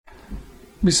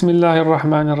Bismillahir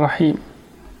Rahmanir Rahim.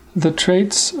 The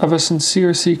Traits of a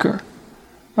Sincere Seeker.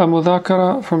 A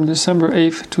Mudhākara from December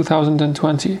 8,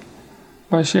 2020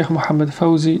 by Shaykh Mohamed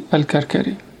Faouzi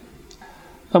al-Karkari.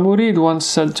 A murid once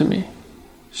said to me,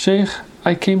 "Shaykh,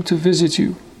 I came to visit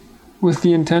you with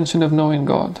the intention of knowing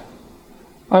God.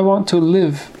 I want to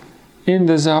live in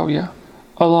the Zawiyah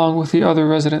along with the other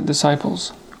resident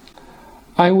disciples.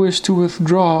 I wish to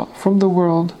withdraw from the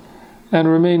world and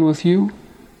remain with you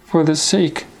for the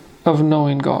sake of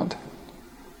knowing God,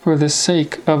 for the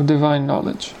sake of divine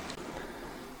knowledge."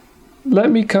 Let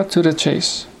me cut to the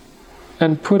chase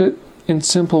and put it in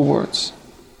simple words.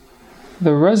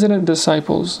 The resident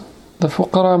disciples, the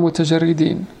fuqara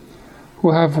mutajarridin,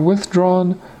 who have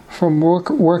withdrawn from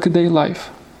workaday life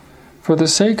for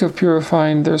the sake of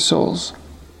purifying their souls,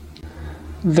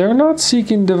 they're not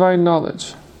seeking divine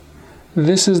knowledge.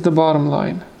 This is the bottom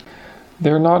line.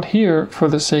 They're not here for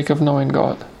the sake of knowing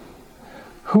God.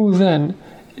 Who then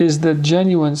is the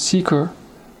genuine seeker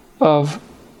of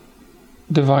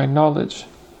divine knowledge?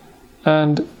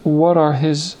 And what are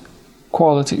his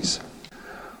qualities?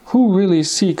 Who really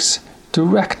seeks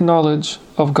direct knowledge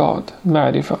of God,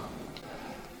 ma'rifah?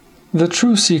 The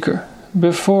true seeker,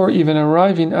 before even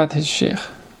arriving at his Shaykh,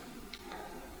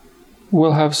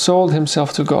 will have sold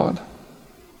himself to God.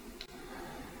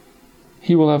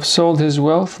 He will have sold his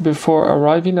wealth before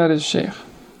arriving at his Shaykh.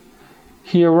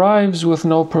 He arrives with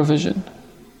no provision,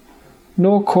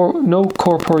 no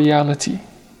corporeality,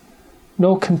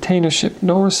 no containership,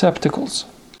 no receptacles.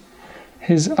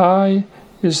 His eye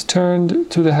is turned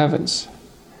to the heavens,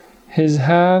 his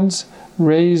hands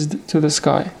raised to the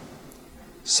sky,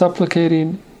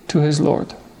 supplicating to his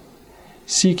Lord,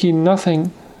 seeking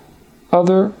nothing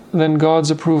other than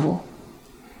God's approval.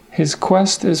 His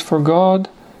quest is for God,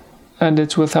 and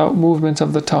it's without movement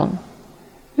of the tongue.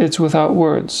 It's without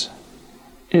words.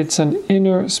 It's an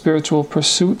inner spiritual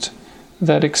pursuit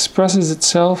that expresses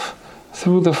itself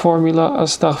through the formula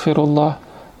Astaghfirullah,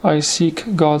 I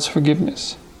seek God's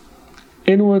forgiveness.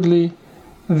 Inwardly,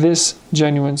 this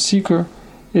genuine seeker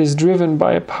is driven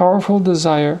by a powerful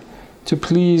desire to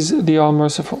please the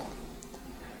All-Merciful.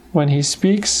 When he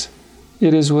speaks,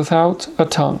 it is without a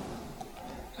tongue.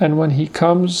 And when he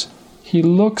comes, he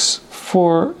looks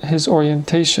for his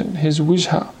orientation, his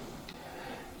wijha,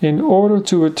 in order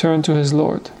to return to his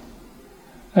Lord.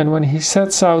 And when he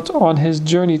sets out on his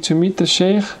journey to meet the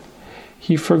Shaykh,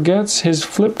 he forgets his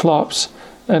flip-flops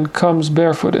and comes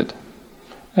barefooted.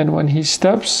 And when he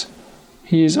steps,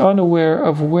 he is unaware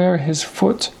of where his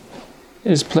foot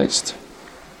is placed.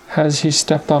 Has he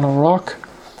stepped on a rock,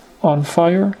 on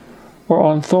fire, or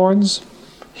on thorns?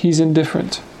 He's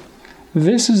indifferent.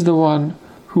 This is the one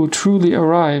who truly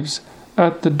arrives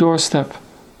at the doorstep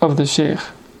of the Shaykh.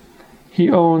 He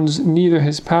owns neither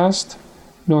his past,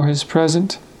 nor his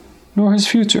present, nor his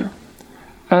future,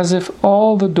 as if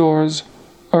all the doors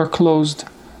are closed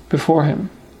before him,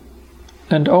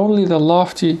 and only the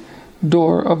lofty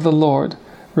door of the Lord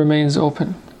remains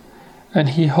open, and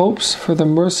he hopes for the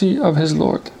mercy of his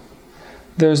Lord.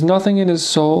 There's nothing in his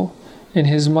soul, in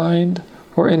his mind,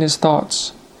 or in his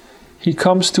thoughts. He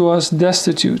comes to us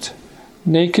destitute,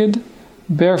 naked,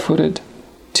 barefooted,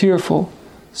 tearful,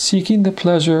 seeking the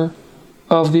pleasure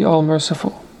of the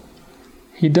All-Merciful.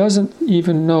 He doesn't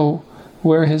even know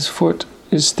where his foot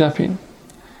is stepping.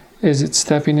 Is it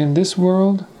stepping in this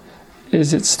world?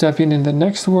 Is it stepping in the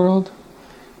next world?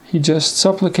 He just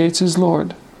supplicates his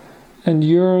Lord and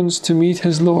yearns to meet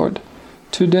his Lord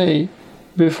today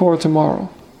before tomorrow.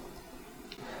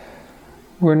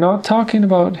 We're not talking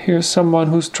about here someone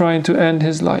who's trying to end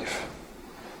his life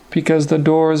because the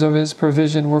doors of his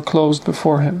provision were closed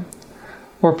before him,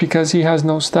 or because he has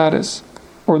no status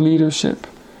or leadership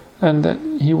and that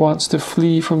he wants to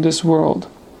flee from this world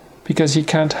because he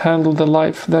can't handle the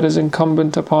life that is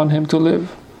incumbent upon him to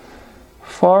live.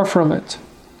 Far from it.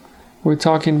 We're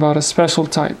talking about a special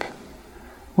type.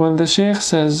 When the Shaykh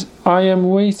says, "I am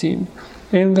waiting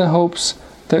in the hopes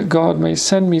that God may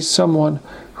send me someone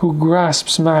who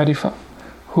grasps ma'rifah,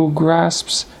 who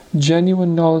grasps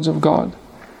genuine knowledge of God,"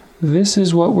 this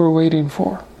is what we're waiting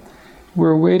for.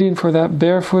 We're waiting for that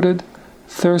barefooted,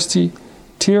 thirsty,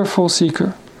 tearful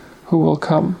seeker who will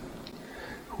come,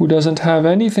 who doesn't have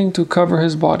anything to cover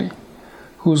his body,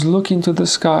 who's looking to the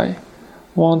sky,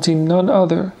 wanting none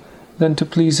other than to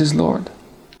please his Lord.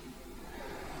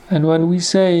 And when we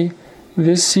say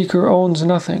this seeker owns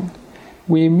nothing,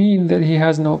 we mean that he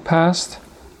has no past,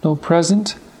 no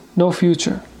present, no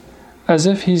future, as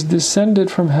if he's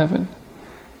descended from heaven.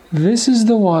 This is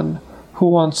the one who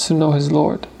wants to know his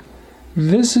Lord.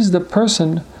 This is the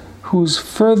person whose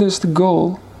furthest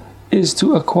goal is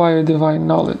to acquire divine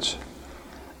knowledge.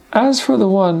 As for the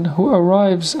one who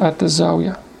arrives at the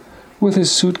Zawiyah with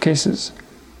his suitcases,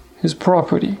 his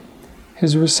property,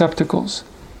 his receptacles,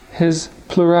 his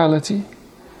plurality,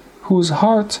 whose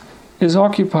heart is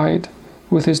occupied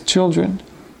with his children,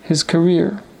 his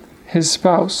career, his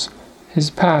spouse, his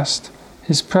past,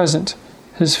 his present,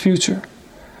 his future,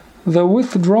 the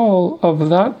withdrawal of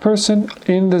that person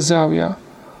in the Zawiyah,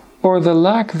 or the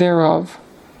lack thereof,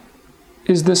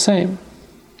 is the same.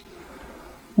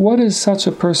 What is such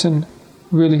a person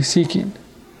really seeking?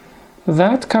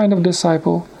 That kind of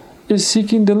disciple is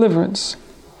seeking deliverance,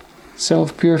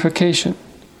 self-purification.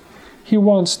 He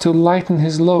wants to lighten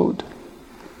his load.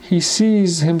 He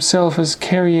sees himself as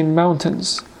carrying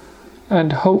mountains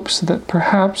and hopes that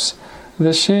perhaps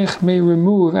the Shaykh may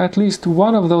remove at least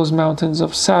one of those mountains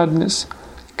of sadness,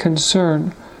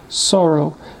 concern,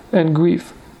 sorrow, and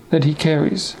grief that he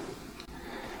carries.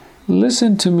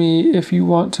 Listen to me if you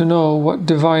want to know what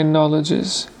divine knowledge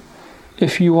is,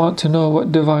 if you want to know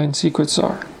what divine secrets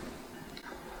are.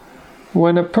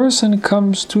 When a person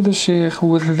comes to the Shaykh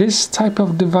with this type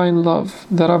of divine love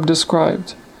that I've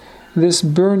described, this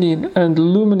burning and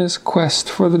luminous quest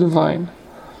for the divine,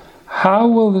 how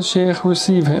will the Shaykh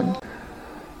receive him?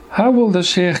 How will the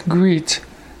Shaykh greet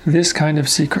this kind of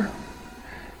seeker?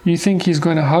 You think he's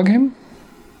going to hug him?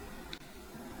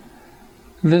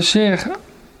 The Shaykh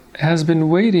has been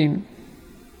waiting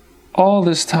all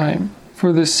this time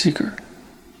for this seeker.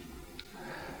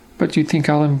 But you think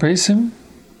I'll embrace him?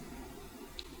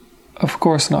 Of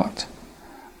course not.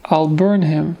 I'll burn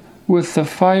him with the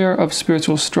fire of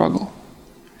spiritual struggle,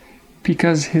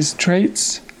 because his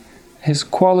traits, his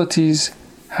qualities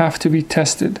have to be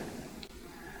tested.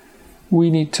 We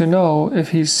need to know if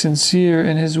he's sincere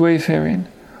in his wayfaring,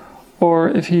 or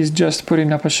if he's just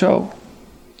putting up a show.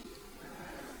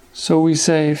 So we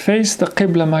say, face the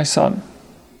Qibla, my son.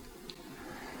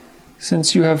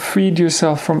 Since you have freed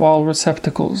yourself from all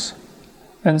receptacles,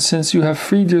 and since you have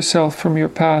freed yourself from your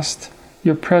past,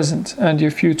 your present, and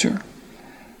your future,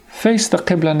 face the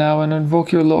Qibla now and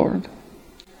invoke your Lord.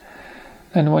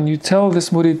 And when you tell this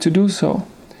murid to do so,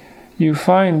 you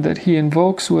find that he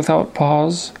invokes without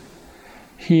pause.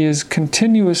 He is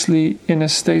continuously in a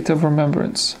state of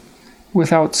remembrance,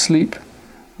 without sleep,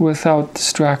 without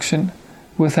distraction,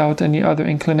 without any other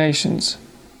inclinations.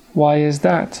 Why is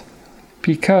that?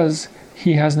 Because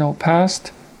he has no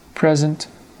past, present,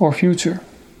 or future.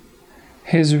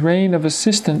 His reign of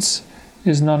assistance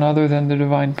is none other than the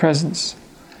Divine Presence.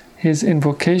 His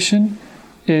invocation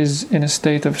is in a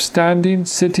state of standing,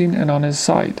 sitting, and on his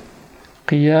side.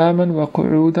 قِيَامًا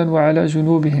وَقُعُودًا وَعَلَى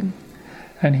جُنُوبِهِمْ.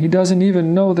 And he doesn't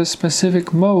even know the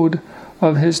specific mode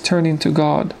of his turning to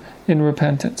God in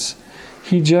repentance.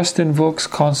 He just invokes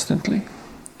constantly.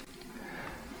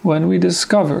 When we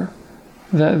discover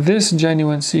that this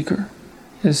genuine seeker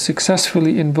is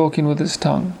successfully invoking with his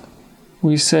tongue,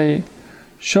 we say,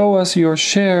 show us your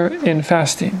share in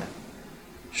fasting.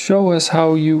 Show us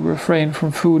how you refrain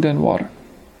from food and water.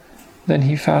 Then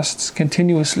he fasts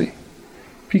continuously,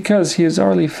 because he has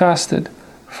already fasted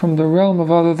from the realm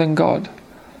of other than God,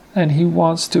 and he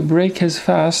wants to break his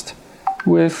fast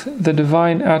with the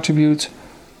divine attribute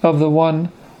of the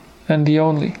one and the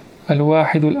only,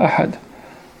 al-Wahid al-Ahad,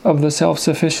 of the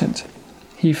self-sufficient.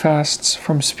 He fasts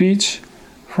from speech,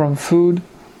 from food,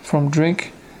 from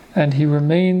drink, and he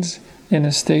remains in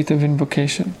a state of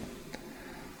invocation.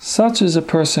 Such is a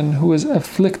person who is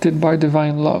afflicted by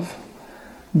divine love,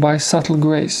 by subtle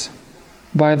grace,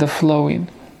 by the flowing,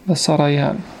 the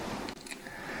sarayan.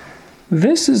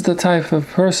 This is the type of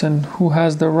person who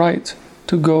has the right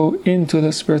to go into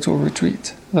the spiritual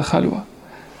retreat, the khalwa,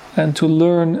 and to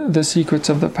learn the secrets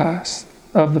of the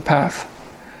path.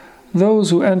 Those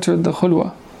who entered the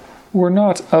khulwa were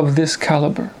not of this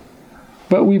caliber,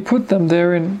 but we put them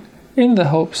there in the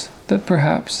hopes that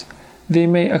perhaps they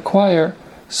may acquire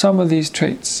some of these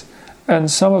traits and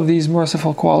some of these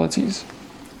merciful qualities.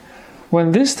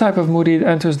 When this type of murid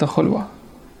enters the khulwa,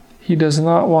 he does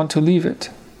not want to leave it,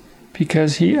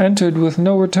 because he entered with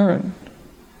no return.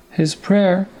 His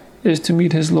prayer is to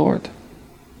meet his Lord,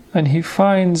 and he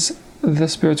finds the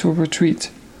spiritual retreat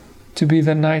to be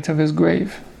the night of his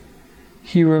grave.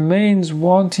 He remains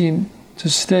wanting to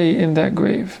stay in that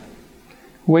grave,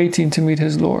 waiting to meet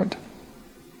his Lord,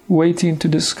 waiting to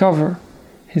discover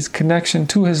his connection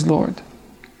to his Lord.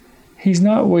 He's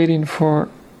not waiting for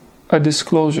a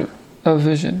disclosure, a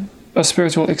vision, a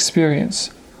spiritual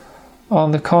experience.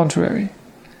 On the contrary,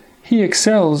 he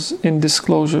excels in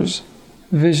disclosures,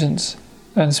 visions,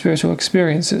 and spiritual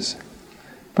experiences,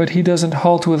 but he doesn't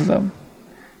halt with them.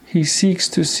 He seeks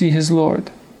to see his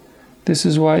Lord. This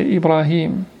is why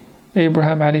Abraham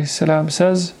a.s.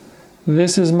 says,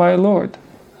 this is my Lord.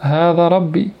 هذا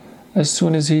ربي, as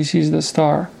soon as he sees the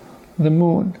star, the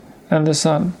moon, and the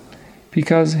sun,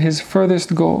 because his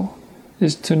furthest goal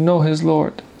is to know his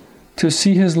Lord, to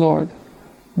see his Lord,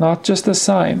 not just a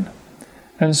sign.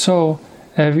 And so,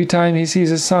 every time he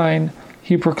sees a sign,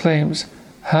 he proclaims,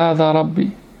 هذا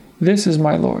ربي, this is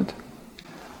my Lord.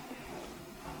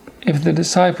 If the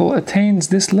disciple attains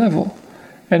this level,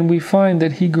 and we find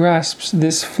that he grasps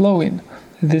this flowing,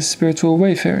 this spiritual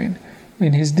wayfaring,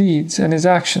 in his deeds and his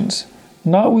actions,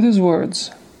 not with his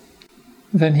words,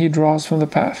 then he draws from the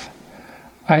path.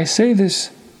 I say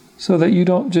this so that you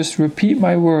don't just repeat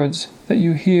my words that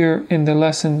you hear in the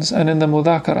lessons and in the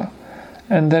Mudhākara,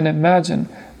 and then imagine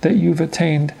that you've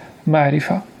attained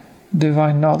ma'rifah,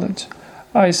 divine knowledge.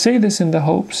 I say this in the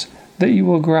hopes that you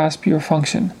will grasp your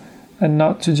function, and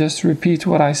not to just repeat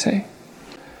what I say.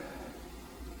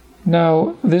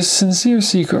 Now, this sincere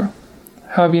seeker,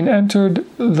 having entered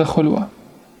the khulwa,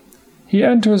 he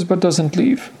enters but doesn't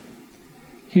leave.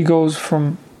 He goes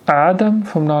from adam,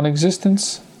 from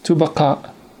non-existence, to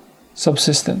baqa,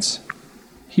 subsistence.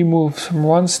 He moves from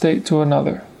one state to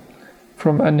another,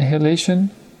 from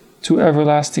annihilation to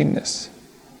everlastingness,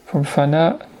 from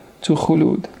fana to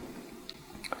khulud.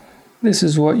 This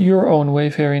is what your own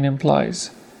wayfaring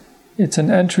implies. It's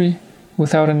an entry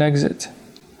without an exit.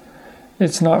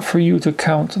 It's not for you to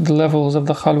count the levels of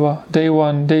the khalwa, day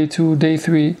 1, day 2, day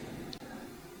 3,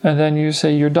 and then you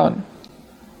say you're done.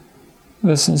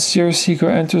 The sincere seeker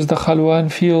enters the khalwa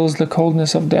and feels the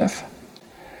coldness of death.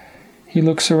 He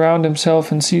looks around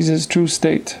himself and sees his true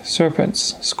state,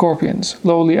 serpents, scorpions,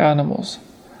 lowly animals.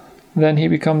 Then he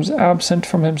becomes absent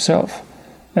from himself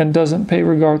and doesn't pay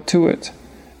regard to it,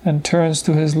 and turns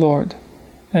to his Lord.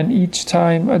 And each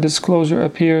time a disclosure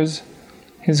appears,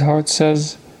 his heart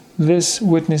says, this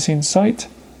witnessing sight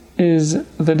is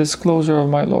the disclosure of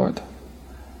my Lord.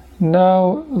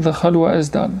 Now the khalwa is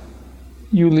done.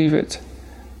 You leave it.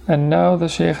 And now the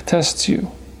Shaykh tests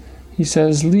you. He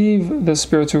says, leave the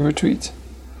spiritual retreat.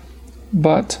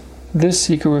 But this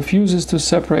seeker refuses to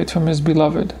separate from his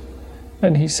beloved.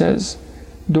 And he says,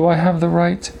 do I have the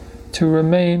right to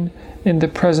remain in the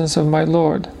presence of my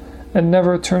Lord and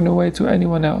never turn away to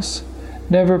anyone else,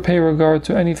 never pay regard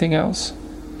to anything else?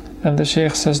 And the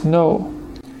Shaykh says, no.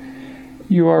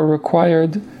 You are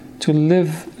required to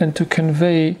live and to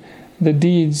convey the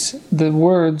deeds, the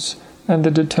words, and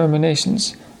the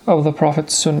determinations of the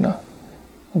Prophet's Sunnah,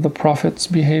 of the Prophet's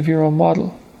behavioral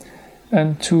model,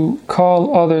 and to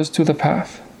call others to the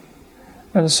path.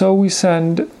 And so we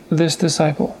send this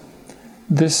disciple,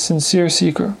 this sincere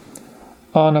seeker,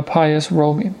 on a pious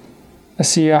roaming, a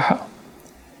siyaha,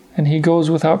 and he goes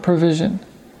without provision,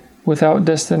 without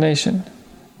destination,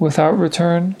 without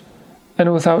return,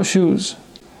 and without shoes.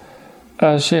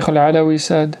 As Shaykh al-Alawi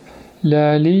said,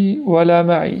 La li wa la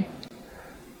ma'i.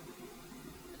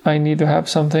 I neither have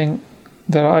something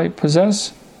that I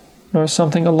possess, nor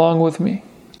something along with me.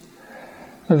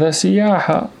 The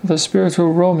siyaha, the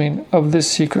spiritual roaming of this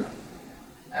seeker,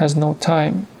 has no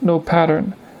time, no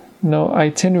pattern, no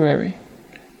itinerary,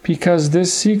 because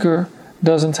this seeker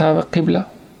doesn't have a qibla,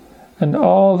 and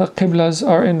all the qiblas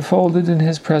are enfolded in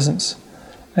his presence,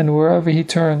 and wherever he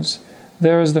turns,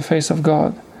 there is the face of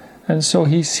God, and so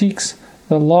he seeks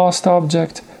the lost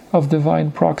object of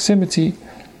divine proximity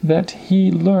that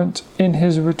he learnt in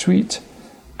his retreat,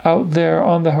 out there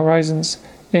on the horizons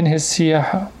in his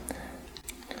siyaha,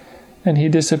 and he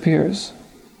disappears.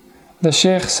 The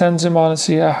Shaykh sends him on a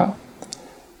siyaha,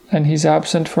 and he's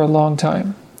absent for a long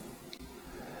time.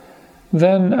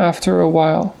 Then, after a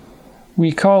while,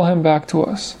 we call him back to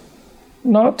us,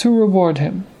 not to reward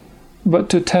him, but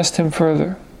to test him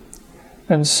further.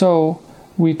 And so,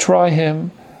 we try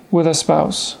him with a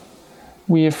spouse.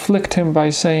 We afflict him by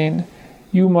saying,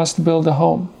 you must build a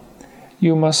home,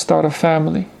 you must start a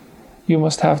family, you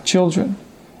must have children,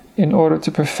 in order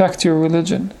to perfect your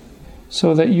religion,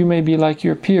 so that you may be like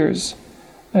your peers.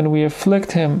 And we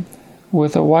afflict him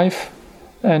with a wife,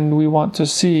 and we want to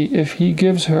see if he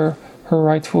gives her her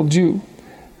rightful due,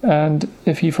 and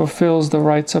if he fulfills the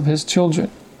rights of his children.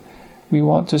 We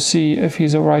want to see if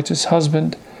he's a righteous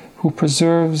husband who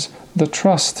preserves the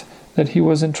trust that he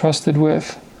was entrusted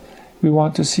with. We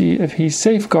want to see if he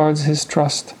safeguards his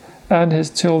trust and his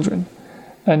children,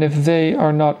 and if they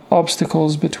are not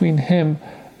obstacles between him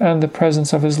and the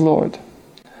presence of his Lord.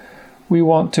 We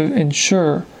want to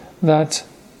ensure that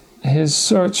his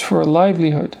search for a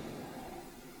livelihood,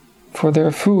 for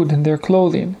their food and their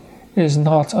clothing, is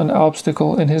not an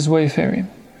obstacle in his wayfaring.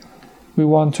 We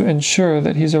want to ensure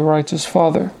that he's a righteous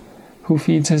father who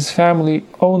feeds his family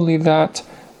only that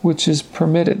which is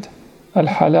permitted,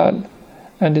 al-halal,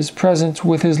 and is present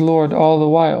with his Lord all the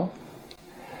while.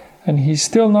 And he's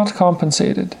still not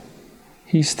compensated.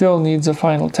 He still needs a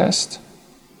final test.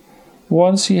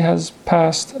 Once he has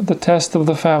passed the test of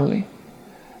the family,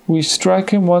 we strike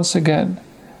him once again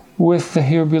with the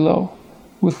here below,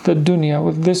 with the dunya,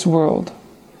 with this world.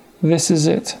 This is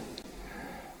it.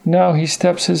 Now he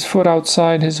steps his foot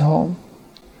outside his home.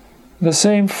 The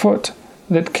same foot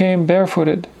that came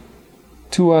barefooted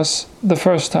to us the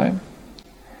first time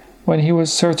when he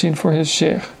was searching for his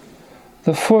Shaykh.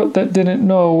 The foot that didn't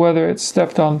know whether it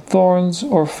stepped on thorns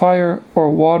or fire or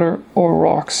water or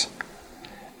rocks.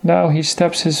 Now he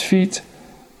steps his feet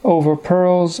over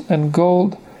pearls and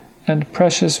gold and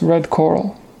precious red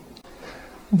coral.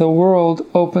 The world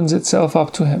opens itself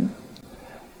up to him.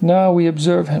 Now we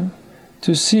observe him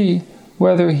to see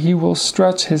whether he will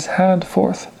stretch his hand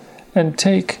forth and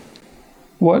take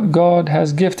what God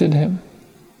has gifted him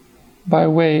by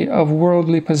way of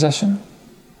worldly possession,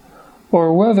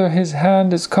 or whether his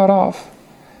hand is cut off,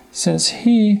 since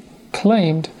he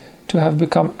claimed to have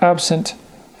become absent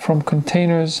from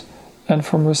containers and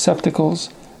from receptacles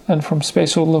and from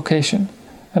spatial location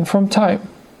and from time.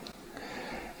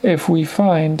 If we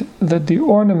find that the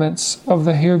ornaments of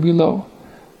the here below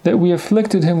that we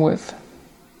afflicted him with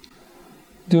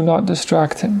do not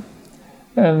distract him,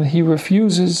 and he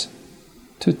refuses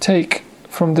to take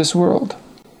from this world,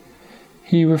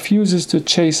 he refuses to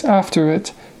chase after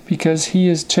it because he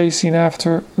is chasing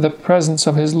after the presence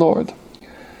of his Lord,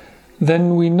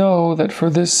 then we know that for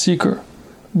this seeker,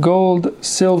 gold,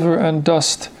 silver, and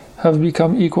dust have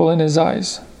become equal in his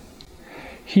eyes.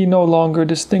 He no longer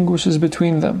distinguishes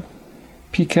between them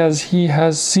because he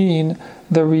has seen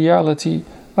the reality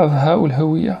of Ha'ul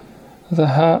Hawiyah, the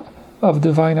Ha of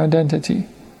divine identity,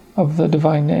 of the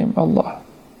divine name Allah.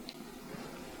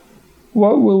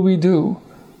 What will we do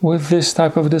with this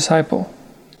type of disciple?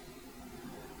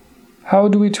 How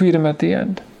do we treat him at the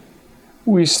end?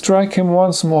 We strike him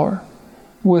once more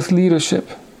with leadership,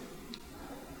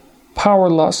 power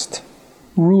lust,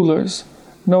 rulers,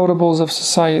 notables of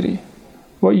society,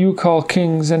 what you call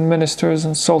kings and ministers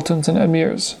and sultans and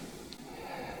emirs.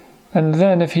 And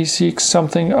then if he seeks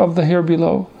something of the here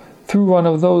below through one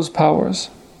of those powers,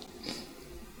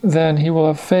 then he will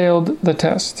have failed the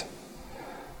test.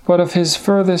 But if his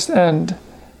furthest end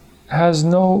has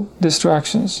no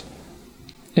distractions,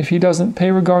 if he doesn't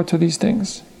pay regard to these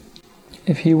things,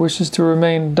 if he wishes to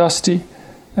remain dusty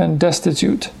and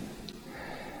destitute,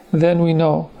 then we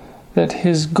know that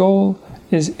his goal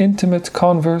is intimate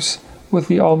converse with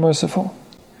the All-Merciful.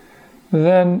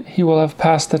 Then he will have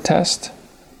passed the test,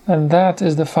 and that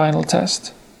is the final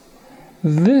test.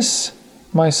 This,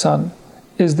 my son,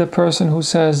 is the person who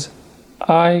says,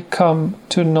 I come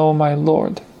to know my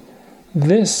Lord.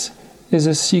 This is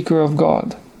a seeker of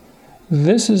God.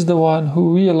 This is the one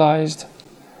who realized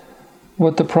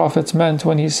what the prophets meant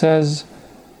when he says,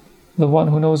 the one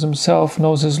who knows himself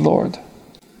knows his Lord.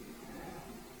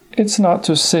 It's not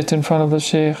to sit in front of the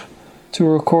Shaykh, to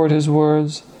record his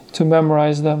words, to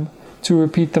memorize them, to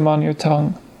repeat them on your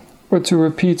tongue, or to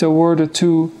repeat a word or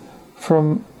two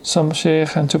from some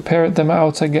Shaykh and to parrot them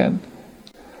out again,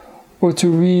 or to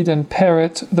read and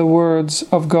parrot the words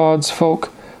of God's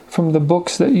folk from the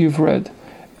books that you've read,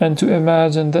 and to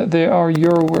imagine that they are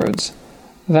your words.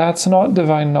 That's not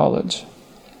divine knowledge.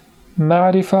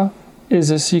 Ma'rifah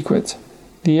is a secret.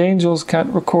 The angels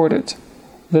can't record it.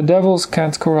 The devils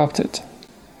can't corrupt it.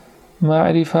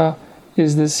 Ma'rifah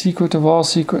is the secret of all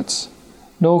secrets.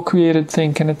 No created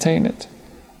thing can attain it.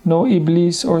 No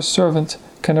Iblis or servant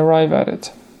can arrive at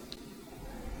it.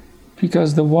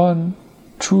 Because the one,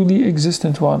 truly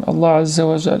existent one, Allah Azza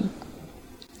wa Jal,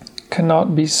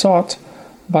 cannot be sought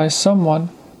by someone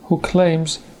who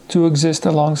claims to exist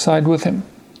alongside with him.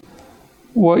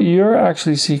 What you're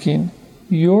actually seeking,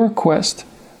 your quest,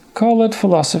 call it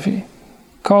philosophy,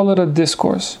 call it a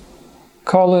discourse,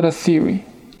 call it a theory,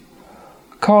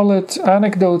 call it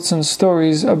anecdotes and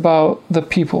stories about the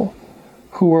people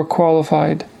who were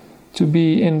qualified to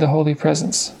be in the holy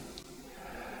presence.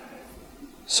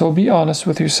 So be honest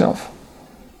with yourself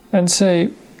and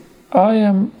say, I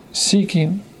am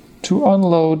seeking to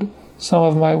unload some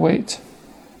of my weight,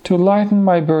 to lighten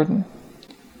my burden.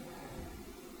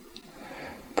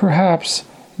 Perhaps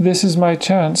this is my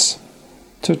chance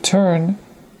to turn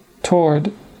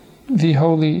toward the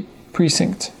holy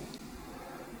precinct.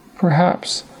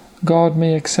 Perhaps God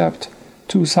may accept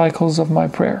 2 cycles of my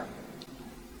prayer.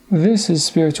 This is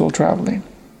spiritual traveling.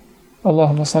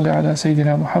 Allahumma salli ala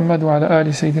Sayyidina Muhammad wa ala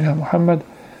ali Sayyidina Muhammad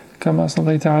kama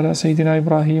sallaita ala Sayyidina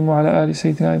Ibrahim wa ala ali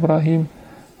Sayyidina Ibrahim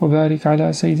wa barik ala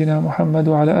Sayyidina Muhammad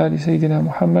wa ala ali Sayyidina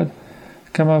Muhammad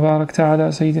كما باركت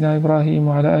على سيدنا إبراهيم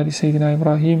وعلى آل سيدنا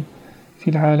إبراهيم في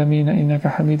العالمين إنك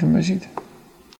حميد مجيد.